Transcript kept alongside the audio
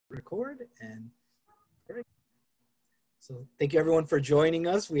record and great. So thank you everyone for joining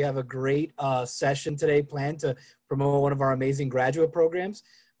us. We have a great session today planned to promote one of our amazing graduate programs.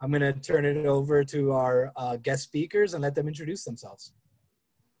 I'm going to turn it over to our guest speakers and let them introduce themselves.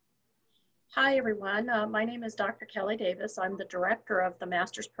 Hi everyone, my name is Dr. Kelly Davis. I'm the director of the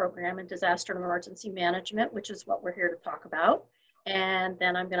master's program in disaster and emergency management, which is what we're here to talk about. And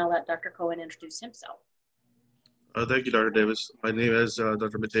then I'm going to let Dr. Cohen introduce himself. Thank you, Dr. Davis. My name, as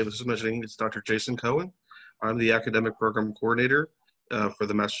Dr. Davis was mentioning, it's Dr. Jason Cohen. I'm the academic program coordinator for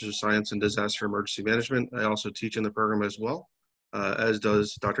the Master's of Science in Disaster Emergency Management. I also teach in the program as well, as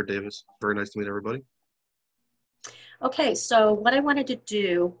does Dr. Davis. Very nice to meet everybody. Okay, so what I wanted to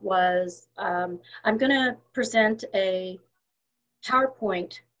do was I'm going to present a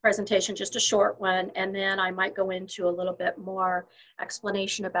PowerPoint presentation, just a short one, and then I might go into a little bit more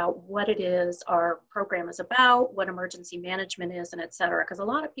explanation about what it is our program is about, what emergency management is, and et cetera, because a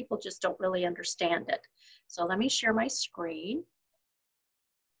lot of people just don't really understand it. So let me share my screen.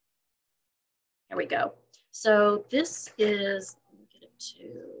 There we go. So this is, let me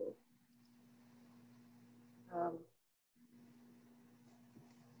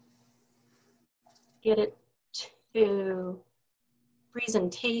get it to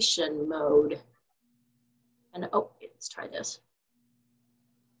presentation mode. And oh, let's try this.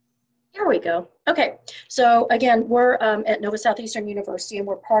 Here we go. Okay, so again, we're at Nova Southeastern University, and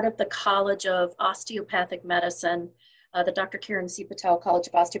we're part of the College of Osteopathic Medicine, the Dr. Kiran C. Patel College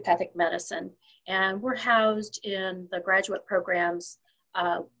of Osteopathic Medicine. And we're housed in the graduate programs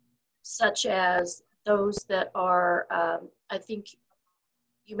such as those that are, I think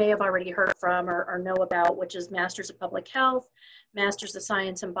you may have already heard from or know about, which is Masters of Public Health, Masters of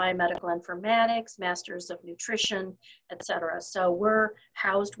Science in Biomedical Informatics, Masters of Nutrition, etc. So we're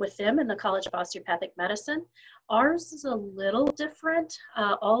housed with them in the College of Osteopathic Medicine. Ours is a little different.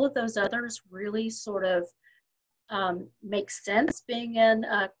 All of those others really sort of make sense being in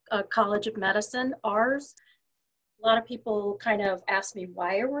a College of Medicine. Ours, a lot of people kind of ask me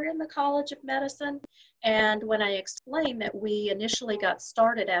why we're in the College of Medicine. And when I explain that we initially got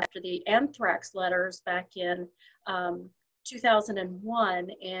started after the anthrax letters back in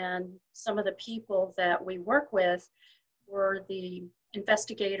 2001, and some of the people that we work with were the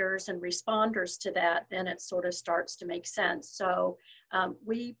investigators and responders to that, then it sort of starts to make sense. So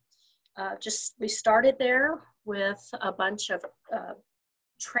we started there with a bunch of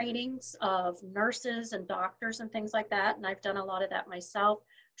trainings of nurses and doctors and things like that. And I've done a lot of that myself,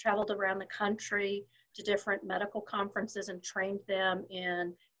 traveled around the country to different medical conferences and trained them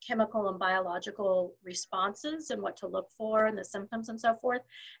in chemical and biological responses and what to look for and the symptoms and so forth.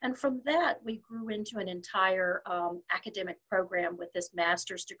 And from that, we grew into an entire academic program with this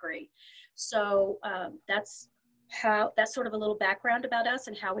master's degree. So that's sort of a little background about us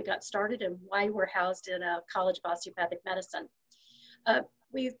and how we got started and why we're housed in a College of Osteopathic Medicine.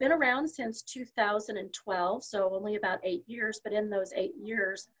 We've been around since 2012, so only about 8 years, but in those 8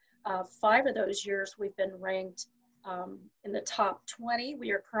 years, 5 of those years we've been ranked in the top 20.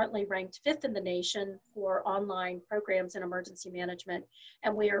 We are currently ranked 5th in the nation for online programs in emergency management,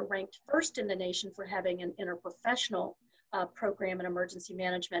 and we are ranked 1st in the nation for having an interprofessional program in emergency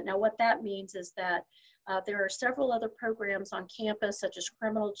management. Now what that means is that there are several other programs on campus such as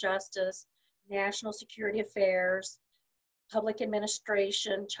criminal justice, national security affairs, public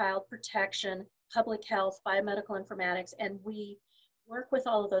administration, child protection, public health, biomedical informatics, and we work with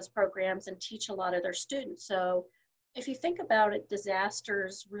all of those programs and teach a lot of their students. So if you think about it,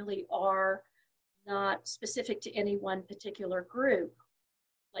 disasters really are not specific to any one particular group,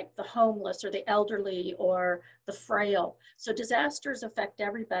 like the homeless or the elderly or the frail. So disasters affect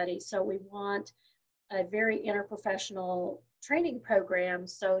everybody. So we want a very interprofessional training program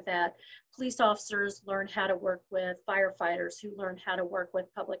so that police officers learn how to work with firefighters, who learn how to work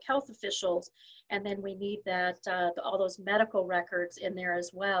with public health officials. And then we need that all those medical records in there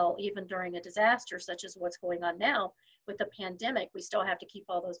as well. Even during a disaster such as what's going on now with the pandemic, we still have to keep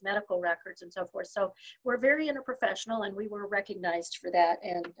all those medical records and so forth. So we're very interprofessional, and we were recognized for that,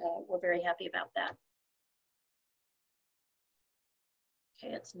 and we're very happy about that.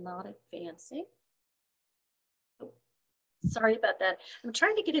 Okay, it's not advancing. Sorry about that. I'm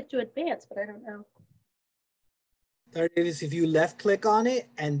trying to get it to advance, but I don't know. Dr. Davis, if you left click on it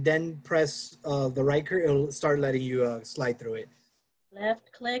and then press the right click, it'll start letting you slide through it.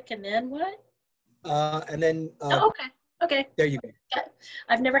 Left click and then what? And then. Oh, okay. Okay. There you go. Okay.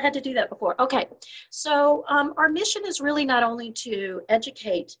 I've never had to do that before. Okay. So our mission is really not only to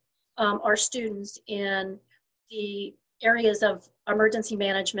educate our students in the areas of emergency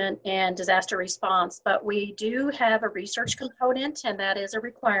management and disaster response, but we do have a research component, and that is a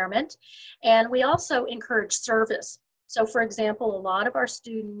requirement. And we also encourage service. So for example, a lot of our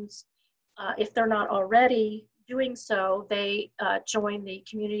students, if they're not already doing so, they join the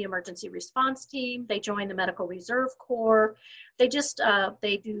community emergency response team, they join the medical reserve corps, they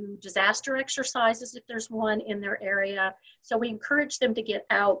do disaster exercises if there's one in their area. So we encourage them to get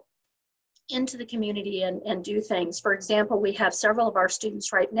out into the community and do things. For example, we have several of our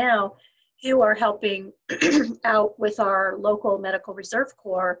students right now who are helping out with our local medical reserve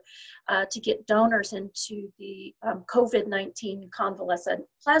corps to get donors into the COVID-19 convalescent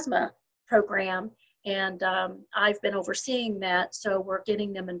plasma program. And I've been overseeing that, so we're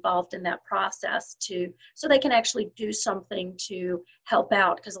getting them involved in that process so they can actually do something to help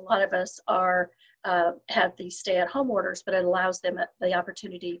out, because a lot of us have these stay-at-home orders, but it allows them the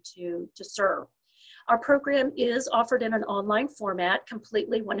opportunity to serve. Our program is offered in an online format,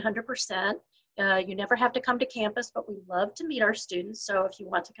 completely 100%. You never have to come to campus, but we love to meet our students. So if you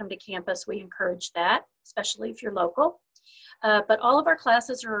want to come to campus, we encourage that, especially if you're local. But all of our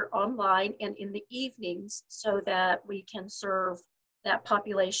classes are online and in the evenings, so that we can serve that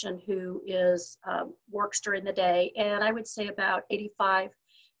population who works during the day. And I would say about 85%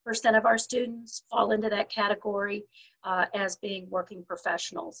 of our students fall into that category as being working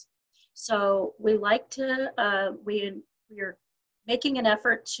professionals. So we like to, we're making an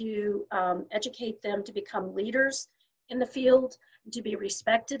effort to educate them to become leaders in the field, to be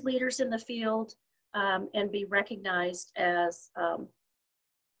respected leaders in the field, and be recognized as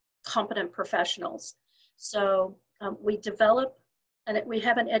competent professionals. So we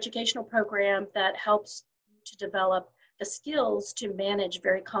have an educational program that helps you to develop the skills to manage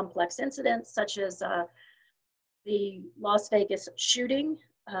very complex incidents, such as the Las Vegas shooting,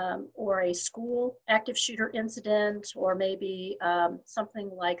 or a school active shooter incident, or maybe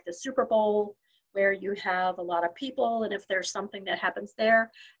something like the Super Bowl, where you have a lot of people, and if there's something that happens there.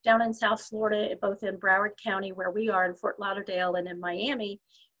 Down in South Florida, both in Broward County, where we are, in Fort Lauderdale, and in Miami,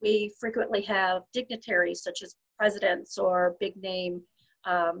 we frequently have dignitaries such as presidents or big name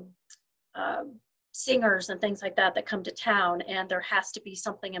singers and things like that come to town, and there has to be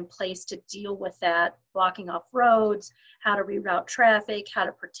something in place to deal with that, blocking off roads, how to reroute traffic, how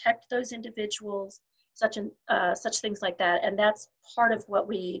to protect those individuals, such things like that. And that's part of what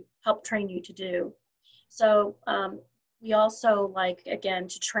we help train you to do. So we also like, again,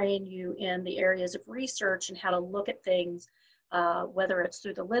 to train you in the areas of research and how to look at things, whether it's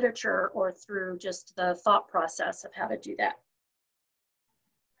through the literature or through just the thought process of how to do that.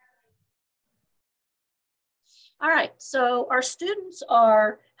 All right, so our students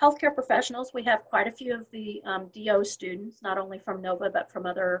are healthcare professionals. We have quite a few of the DO students, not only from NOVA, but from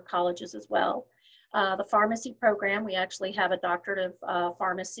other colleges as well. The pharmacy program, we actually have a doctorate of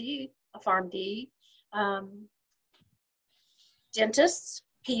pharmacy, a PharmD, dentists,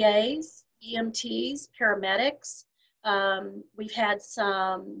 PAs, EMTs, paramedics. We've had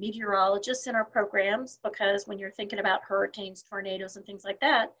some meteorologists in our programs, because when you're thinking about hurricanes, tornadoes, and things like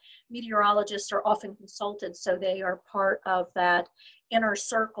that, meteorologists are often consulted, so they are part of that inner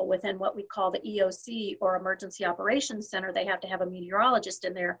circle within what we call the EOC, or Emergency Operations Center. They have to have a meteorologist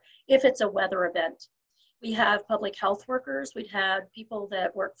in there if it's a weather event. We have public health workers. We've had people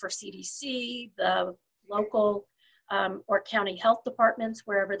that work for CDC, the local or county health departments,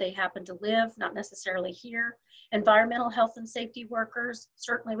 wherever they happen to live, not necessarily here. Environmental health and safety workers.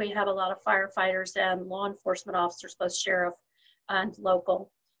 Certainly we have a lot of firefighters and law enforcement officers, both sheriff and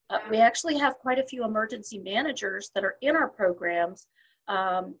local. We actually have quite a few emergency managers that are in our programs.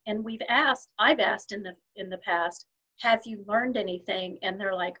 And I've asked in the past, have you learned anything? And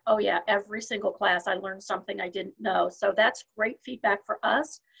they're like, oh yeah, every single class I learned something I didn't know. So that's great feedback for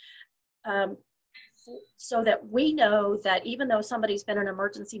us. So that we know that even though somebody's been an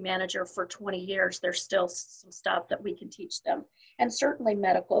emergency manager for 20 years, there's still some stuff that we can teach them. And certainly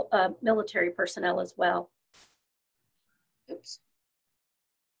military personnel as well. Oops.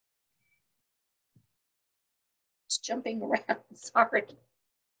 It's jumping around, sorry.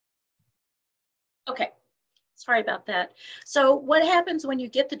 Okay, sorry about that. So what happens when you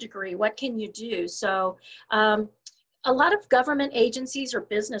get the degree? What can you do? So a lot of government agencies or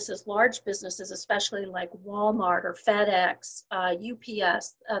businesses, large businesses, especially like Walmart or FedEx,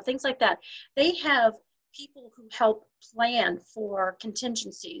 UPS, things like that, they have people who help plan for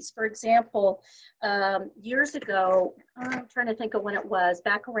contingencies. For example, years ago, I'm trying to think of when it was,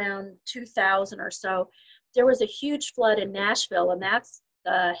 back around 2000 or so, there was a huge flood in Nashville, and that's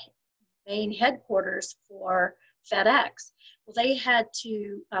the main headquarters for FedEx. Well, they had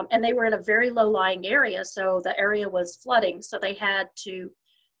to, and they were in a very low-lying area, so the area was flooding, so they had to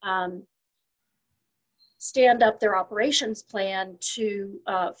stand up their operations plan to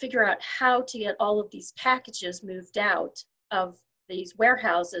figure out how to get all of these packages moved out of these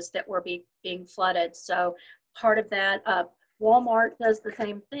warehouses that were being flooded. So part of that, Walmart does the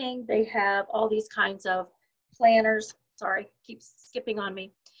same thing. They have all these kinds of planners. Sorry, keeps skipping on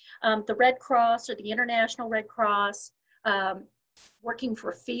me. The Red Cross or the International Red Cross, working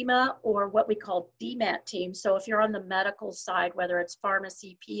for FEMA or what we call DMAT teams. So if you're on the medical side, whether it's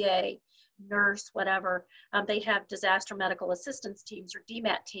pharmacy, PA, nurse, whatever, they have disaster medical assistance teams or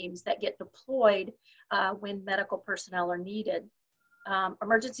DMAT teams that get deployed when medical personnel are needed.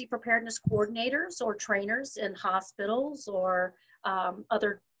 Emergency preparedness coordinators or trainers in hospitals or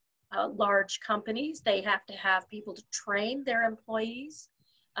other large companies, they have to have people to train their employees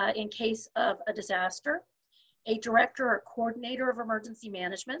in case of a disaster. A director or coordinator of emergency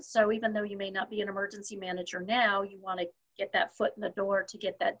management. So even though you may not be an emergency manager now, you want to get that foot in the door to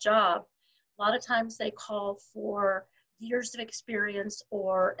get that job. A lot of times they call for years of experience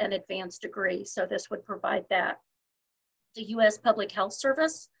or an advanced degree. So this would provide that. The U.S. Public Health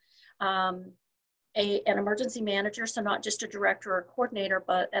Service, an emergency manager, so not just a director or coordinator,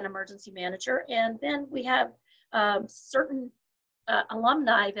 but an emergency manager. And then we have certain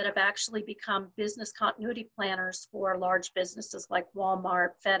alumni that have actually become business continuity planners for large businesses like Walmart,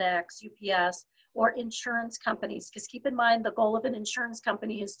 FedEx, UPS, or insurance companies. Because keep in mind, the goal of an insurance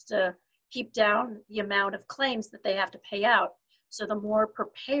company is to keep down the amount of claims that they have to pay out. So the more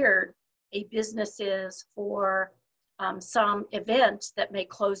prepared a business is for some event that may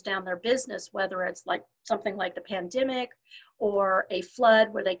close down their business, whether it's like something like the pandemic or a flood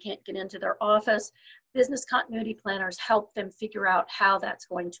where they can't get into their office, business continuity planners help them figure out how that's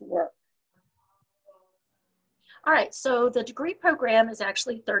going to work. All right, so the degree program is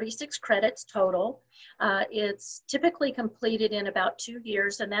actually 36 credits total. It's typically completed in about 2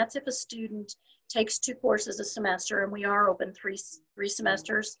 years, and that's if a student takes 2 courses a semester, and we are open three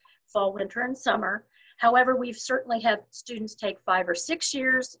semesters, fall, winter, and summer. However, we've certainly had students take 5 or 6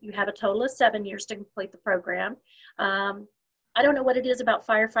 years. You have a total of 7 years to complete the program. I don't know what it is about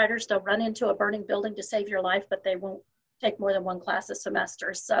firefighters. They'll run into a burning building to save your life, but they won't take more than 1 class a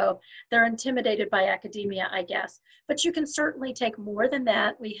semester. So they're intimidated by academia, I guess. But you can certainly take more than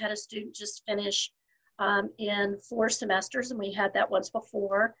that. We had a student just finish in 4 semesters, and we had that once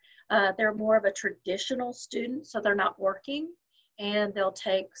before. They're more of a traditional student, so they're not working, and they'll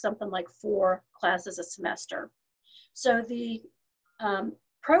take something like 4 classes a semester. So the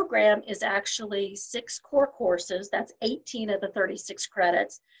program is actually 6 core courses. That's 18 of the 36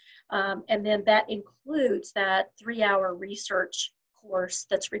 credits. And then that includes that 3-hour research course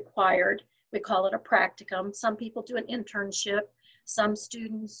that's required. We call it a practicum. Some people do an internship. Some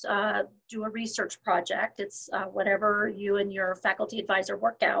students do a research project. It's whatever you and your faculty advisor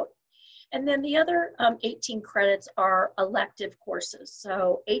work out. And then the other 18 credits are elective courses.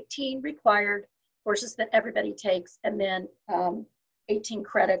 So 18 required courses that everybody takes, and then 18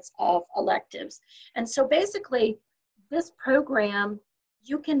 credits of electives. And so basically, this program,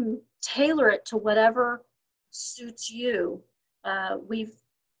 you can tailor it to whatever suits you.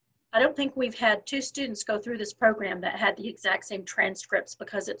 I don't think we've had 2 students go through this program that had the exact same transcripts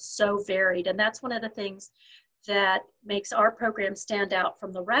because it's so varied. And that's one of the things that makes our program stand out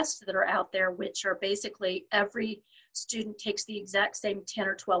from the rest that are out there, which are basically every student takes the exact same 10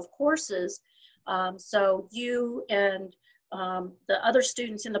 or 12 courses. So you and the other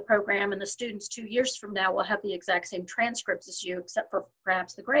students in the program and the students 2 years from now will have the exact same transcripts as you, except for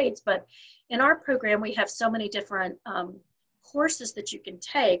perhaps the grades. But in our program, we have so many different courses that you can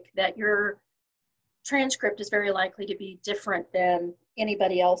take that your transcript is very likely to be different than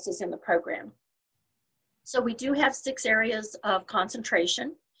anybody else's in the program. So we do have 6 areas of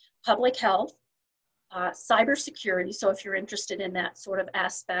concentration: public health, cybersecurity, so if you're interested in that sort of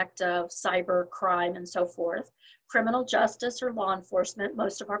aspect of cyber crime and so forth, criminal justice or law enforcement,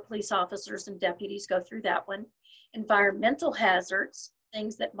 most of our police officers and deputies go through that one, environmental hazards,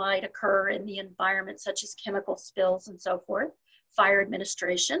 things that might occur in the environment such as chemical spills and so forth, fire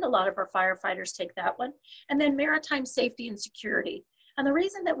administration, a lot of our firefighters take that one, and then maritime safety and security. And the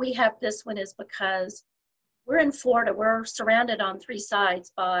reason that we have this one is because we're in Florida, we're surrounded on 3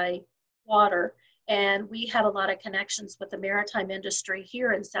 sides by water, and we have a lot of connections with the maritime industry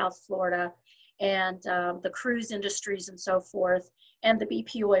here in South Florida, and the cruise industries and so forth, and the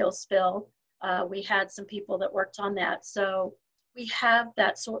BP oil spill. We had some people that worked on that. So we have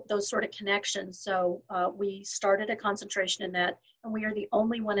those sort of connections. So we started a concentration in that, and we are the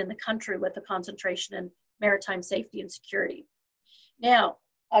only one in the country with a concentration in maritime safety and security. Now,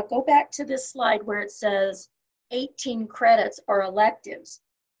 I'll go back to this slide where it says 18 credits are electives.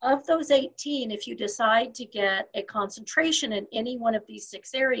 Of those 18, if you decide to get a concentration in any one of these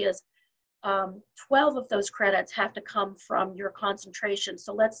 6 areas, 12 of those credits have to come from your concentration.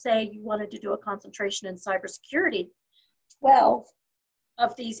 So let's say you wanted to do a concentration in cybersecurity, 12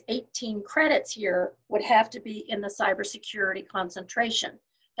 of these 18 credits here would have to be in the cybersecurity concentration.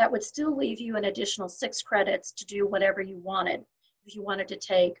 That would still leave you an additional 6 credits to do whatever you wanted. If you wanted to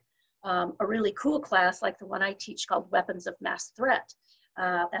take a really cool class like the one I teach called Weapons of Mass Threat.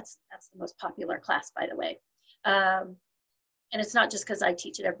 That's the most popular class, by the way. And it's not just because I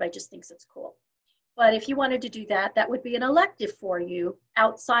teach it, everybody just thinks it's cool. But if you wanted to do that, that would be an elective for you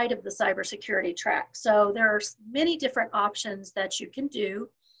outside of the cybersecurity track. So there are many different options that you can do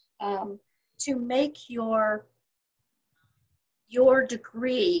to make your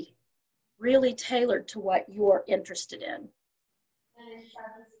degree really tailored to what you're interested in.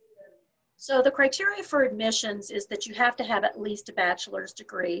 So the criteria for admissions is that you have to have at least a bachelor's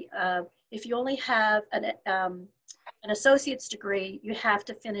degree. If you only have an associate's degree, you have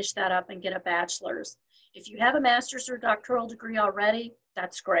to finish that up and get a bachelor's. If you have a master's or doctoral degree already,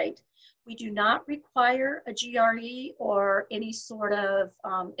 that's great. We do not require a GRE or any sort of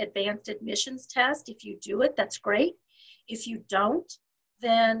advanced admissions test. If you do it, that's great. If you don't,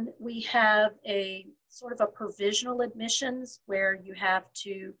 then we have a sort of a provisional admissions where you have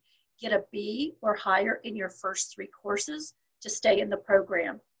to get a B or higher in your first 3 courses to stay in the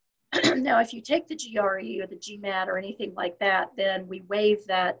program. Now, if you take the GRE or the GMAT or anything like that, then we waive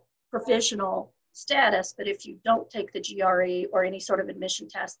that provisional status. But if you don't take the GRE or any sort of admission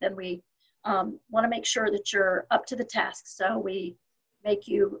test, then we want to make sure that you're up to the task. So we make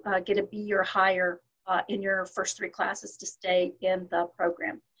you get a B or higher in your first 3 classes to stay in the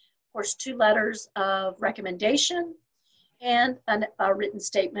program. Of course, 2 letters of recommendation and a written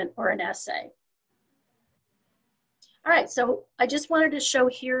statement or an essay. All right, so I just wanted to show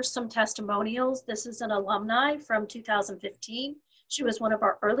here some testimonials. This is an alumni from 2015. She was one of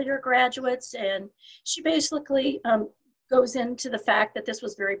our earlier graduates, and she basically goes into the fact that this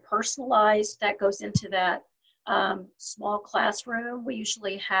was very personalized. That goes into that small classroom. We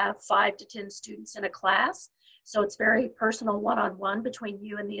usually have 5 to 10 students in a class. So it's very personal one-on-one between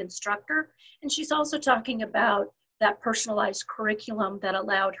you and the instructor. And she's also talking about that personalized curriculum that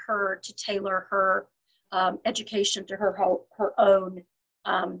allowed her to tailor her education to her own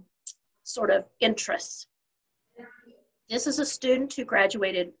sort of interests. This is a student who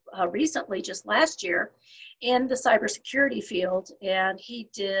graduated recently, just last year, in the cybersecurity field, and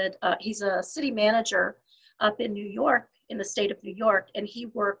he's a city manager up in New York, in the state of New York, and he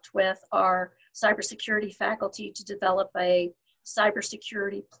worked with our cybersecurity faculty to develop a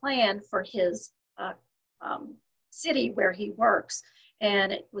cybersecurity plan for his city where he works.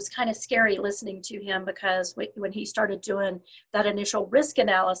 And it was kind of scary listening to him because when he started doing that initial risk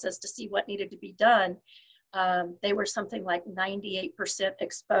analysis to see what needed to be done, they were something like 98%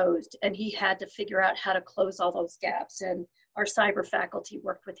 exposed, and he had to figure out how to close all those gaps. And our cyber faculty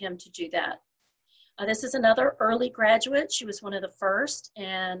worked with him to do that. This is another early graduate. She was one of the first,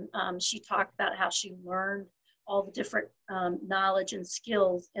 and she talked about how she learned all the different knowledge and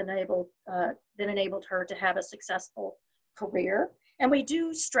skills that enabled her to have a successful career. And we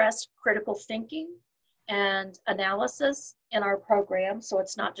do stress critical thinking and analysis in our program. So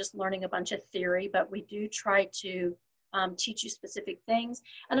it's not just learning a bunch of theory, but we do try to teach you specific things.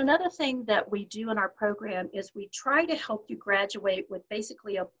 And another thing that we do in our program is we try to help you graduate with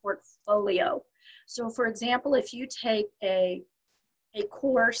basically a portfolio. So for example, if you take a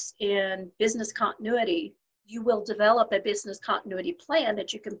course in business continuity, you will develop a business continuity plan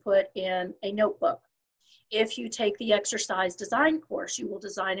that you can put in a notebook. If you take the exercise design course, you will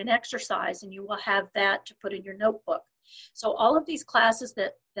design an exercise and you will have that to put in your notebook. So all of these classes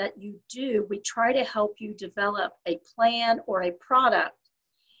that you do, we try to help you develop a plan or a product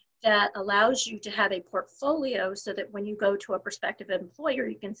that allows you to have a portfolio so that when you go to a prospective employer,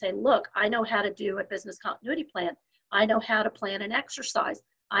 you can say, look, I know how to do a business continuity plan. I know how to plan an exercise.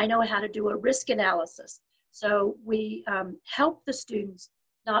 I know how to do a risk analysis. So we help the students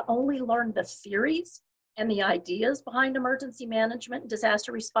not only learn the theories and the ideas behind emergency management and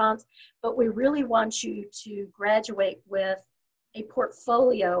disaster response, but we really want you to graduate with a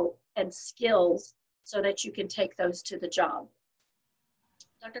portfolio and skills so that you can take those to the job.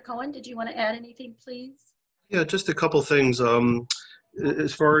 Dr. Cohen, did you want to add anything, please? Yeah, just a couple things.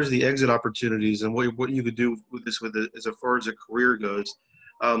 As far as the exit opportunities and what you could do with this, as far as a career goes,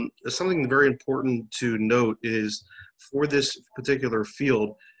 something very important to note is for this particular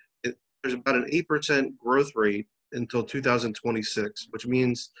field, there's about an 8% growth rate until 2026, which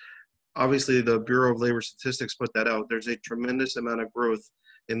means obviously the Bureau of Labor Statistics put that out. There's a tremendous amount of growth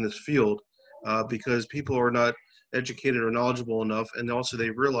in this field because people are not educated or knowledgeable enough, and also they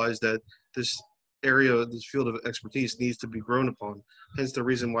realize that this area, this field of expertise needs to be grown upon. Hence the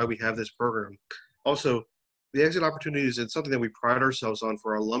reason why we have this program. Also, the exit opportunities is something that we pride ourselves on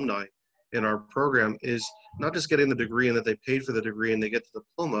for our alumni in our program is not just getting the degree and that they paid for the degree and they get the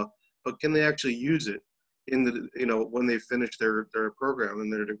diploma, but can they actually use it in the, when they finish their program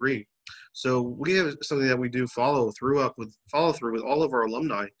and their degree. So we have something that we do follow through with all of our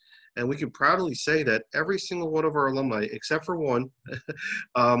alumni. And we can proudly say that every single one of our alumni, except for one,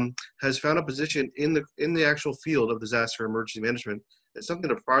 has found a position in the actual field of disaster emergency management. It's something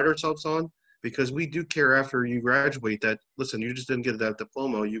to pride ourselves on because we do care after you graduate that, listen, you just didn't get that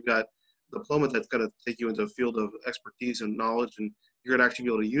diploma. You got a diploma that's going to take you into a field of expertise and knowledge, and you're going to actually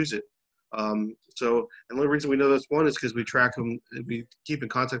be able to use it. And the only reason we know this one is because we track them, and we keep in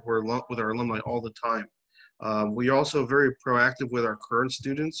contact with our alumni all the time. We are also very proactive with our current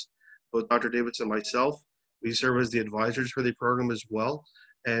students, both Dr. Davis and myself. We serve as the advisors for the program as well.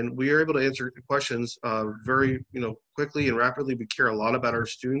 And we are able to answer questions very quickly and rapidly. We care a lot about our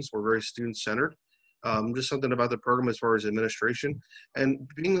students. We're very student-centered. Just something about the program as far as administration. And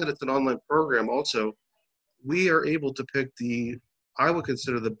being that it's an online program also, we are able to pick I would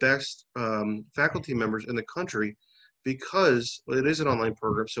consider the best faculty members in the country because it is an online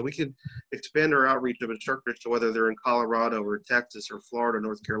program. So we can expand our outreach of instructors to whether they're in Colorado or Texas or Florida,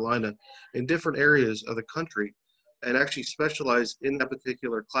 North Carolina, in different areas of the country and actually specialize in that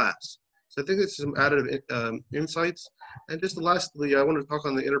particular class. So I think it's some added insights. And just lastly, I want to talk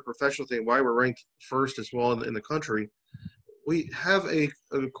on the interprofessional thing, why we're ranked first as well in the country. We have a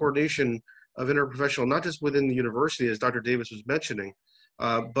coordination of interprofessional, not just within the university, as Dr. Davis was mentioning,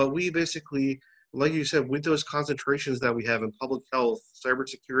 but we basically, like you said, with those concentrations that we have in public health,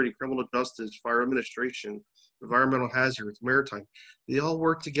 cybersecurity, criminal justice, fire administration, environmental hazards, maritime, they all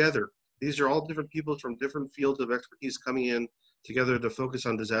work together. These are all different people from different fields of expertise coming in together to focus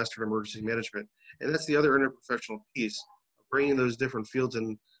on disaster and emergency management. And that's the other interprofessional piece, bringing those different fields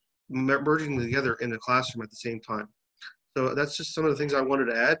and merging them together in the classroom at the same time. So that's just some of the things I wanted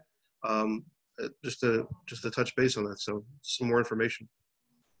to add, just to touch base on that. So some more information.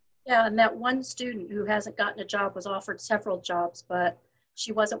 Yeah, and that one student who hasn't gotten a job was offered several jobs, but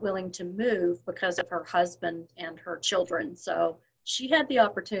she wasn't willing to move because of her husband and her children. So she had the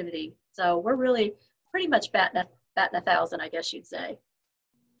opportunity. So we're really pretty much batting 1,000, I guess you'd say.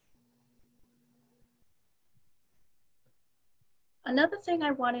 Another thing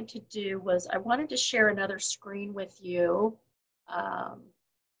I wanted to do was I wanted to share another screen with you. Let me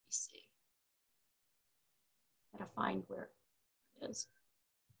see. I gotta find where it is.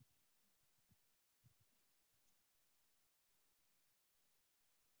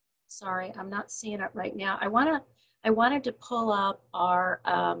 Sorry, I'm not seeing it right now. I wanted to pull up our,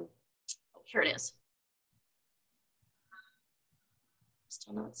 oh, here it is.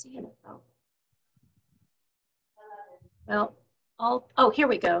 Still not seeing it though. Well, oh, here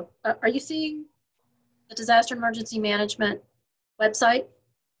we go. Are you seeing the disaster emergency management website?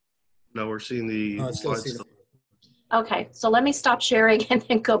 No, we're seeing the slides still. Okay, so let me stop sharing and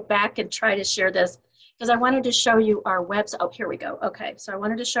then go back and try to share this because I wanted to show you our website. Oh, here we go. Okay, so I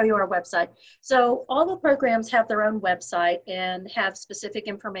wanted to show you our website. So all the programs have their own website and have specific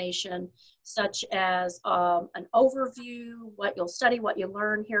information such as an overview, what you'll study, what you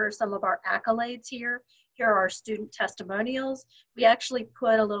learn. Here are some of our accolades here. Here are our student testimonials. We actually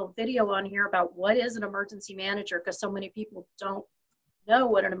put a little video on here about what is an emergency manager because so many people don't know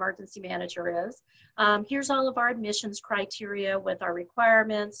what an emergency manager is. Here's all of our admissions criteria with our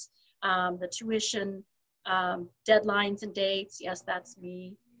requirements, the tuition deadlines and dates. Yes, that's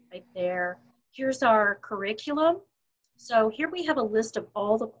me right there. Here's our curriculum. So here we have a list of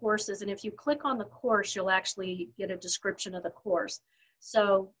all the courses, and if you click on the course, you'll actually get a description of the course.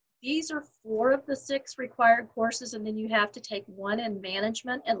 So these are 4 of the 6 required courses, and then you have to take 1 in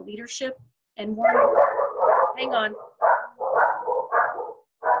management and leadership and 1, hang on.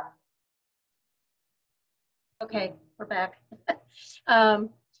 Okay, we're back.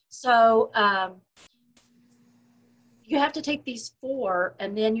 You have to take these 4,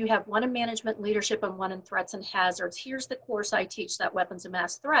 and then you have 1 in management and leadership and 1 in threats and hazards. Here's the course I teach, that weapons of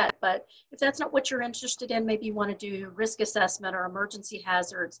mass threat. But if that's not what you're interested in, maybe you want to do risk assessment or emergency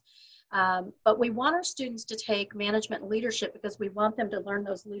hazards. But we want our students to take management and leadership because we want them to learn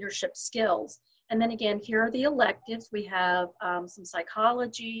those leadership skills. And then again, here are the electives. We have some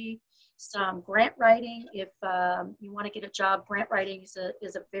psychology, some grant writing. If you want to get a job, grant writing is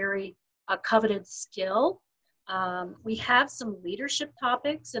a very a coveted skill. We have some leadership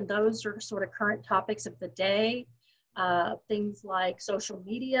topics, and those are sort of current topics of the day. Things like social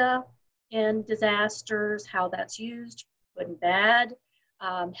media in disasters, how that's used, good and bad.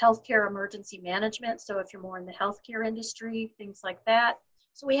 Healthcare emergency management, so if you're more in the healthcare industry, things like that.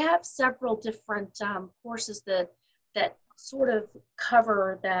 So we have several different courses that sort of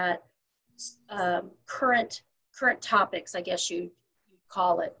cover that current topics, I guess you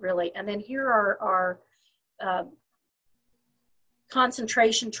call it, really. And then here are our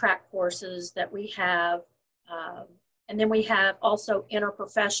concentration track courses that we have. And then we have also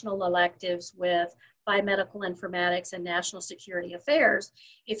interprofessional electives with biomedical informatics and national security affairs.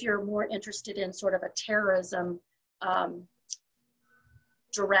 If you're more interested in sort of a terrorism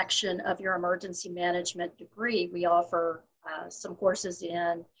direction of your emergency management degree, we offer some courses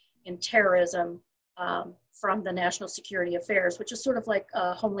in terrorism from the National Security Affairs, which is sort of like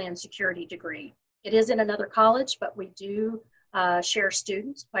a Homeland Security degree. It is in another college, but we do share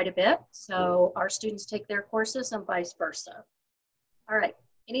students quite a bit. So our students take their courses and vice versa. All right.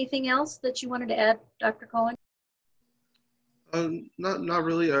 Anything else that you wanted to add, Dr. Cohen? Not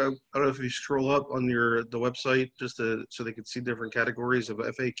really. I don't know if you scroll up on the website just so they can see different categories of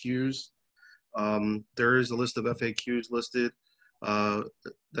FAQs. There is a list of FAQs listed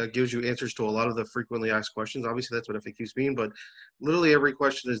that gives you answers to a lot of the frequently asked questions. Obviously, that's what FAQs mean, but literally every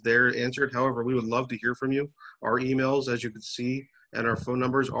question is there answered. However, we would love to hear from you. Our emails, as you can see, and our phone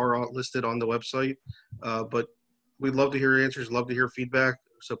numbers are all listed on the website. But we'd love to hear answers, love to hear feedback.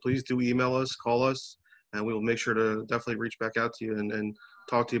 So please do email us, call us, and we will make sure to definitely reach back out to you and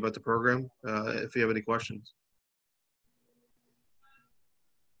talk to you about the program if you have any questions.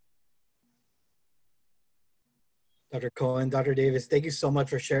 Dr. Cohen, Dr. Davis, thank you so much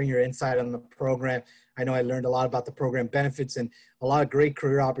for sharing your insight on the program. I know I learned a lot about the program benefits and a lot of great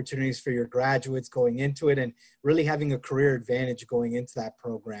career opportunities for your graduates going into it and really having a career advantage going into that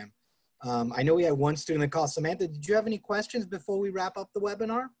program. I know we had one student that called. Samantha, did you have any questions before we wrap up the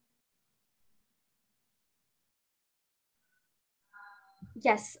webinar?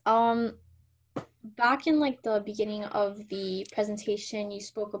 Yes. Back in like the beginning of the presentation, you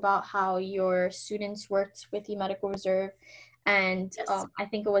spoke about how your students worked with the Medical Reserve and Yes. I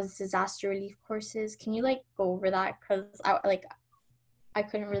think it was disaster relief courses. Can you like go over that? Because I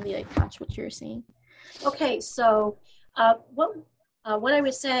couldn't really like catch what you were saying. Okay, so what I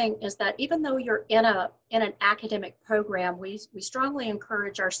was saying is that even though you're in an academic program, we strongly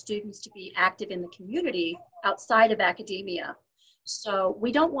encourage our students to be active in the community outside of academia. So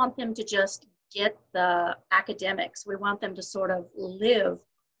we don't want them to just get the academics. We want them to sort of live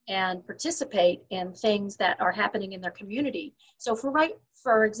and participate in things that are happening in their community. So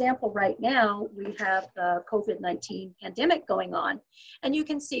for example, right now we have the COVID-19 pandemic going on, and you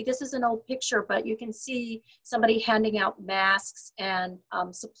can see, this is an old picture, but you can see somebody handing out masks and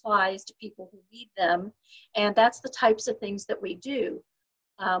supplies to people who need them, and that's the types of things that we do.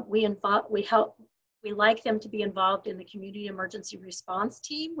 We like them to be involved in the Community Emergency Response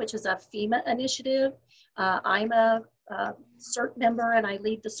Team, which is a FEMA initiative. I'm a CERT member and I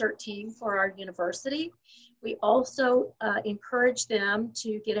lead the CERT team for our university. We also encourage them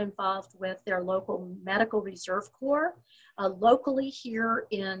to get involved with their local Medical Reserve Corps. Locally here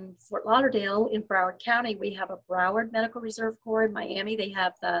in Fort Lauderdale in Broward County, we have a Broward Medical Reserve Corps. In Miami, they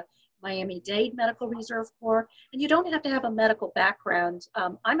have the Miami-Dade Medical Reserve Corps, and you don't have to have a medical background.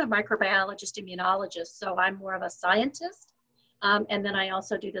 I'm a microbiologist immunologist, so I'm more of a scientist. And then I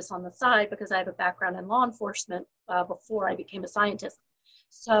also do this on the side because I have a background in law enforcement before I became a scientist.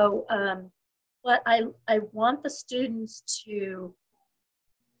 So, but I want the students to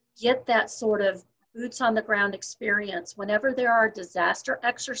get that sort of boots on the ground experience. Whenever there are disaster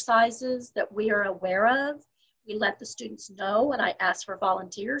exercises that we are aware of, we let the students know, and I ask for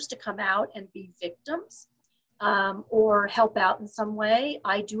volunteers to come out and be victims or help out in some way.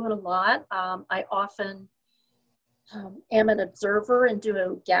 I do it a lot. I often am an observer and do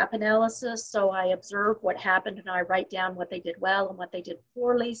a gap analysis. So I observe what happened and I write down what they did well and what they did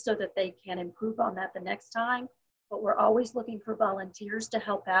poorly so that they can improve on that the next time. But we're always looking for volunteers to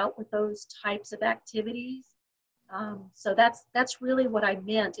help out with those types of activities. So that's really what I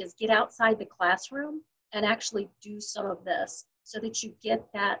meant, is get outside the classroom and actually do some of this so that you get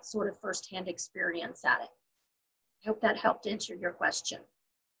that sort of firsthand experience at it. I hope that helped answer your question.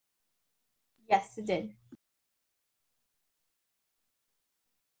 Yes, it did.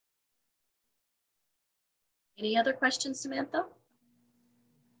 Any other questions, Samantha?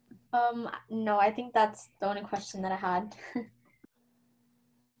 No, I think that's the only question that I had.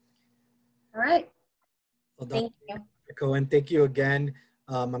 All right. Well, Thank you. Dr. Cohen, thank you again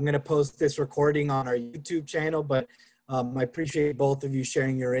I'm going to post this recording on our YouTube channel, but I appreciate both of you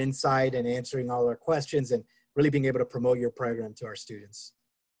sharing your insight and answering all our questions and really being able to promote your program to our students.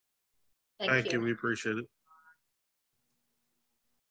 Thank you. We appreciate it.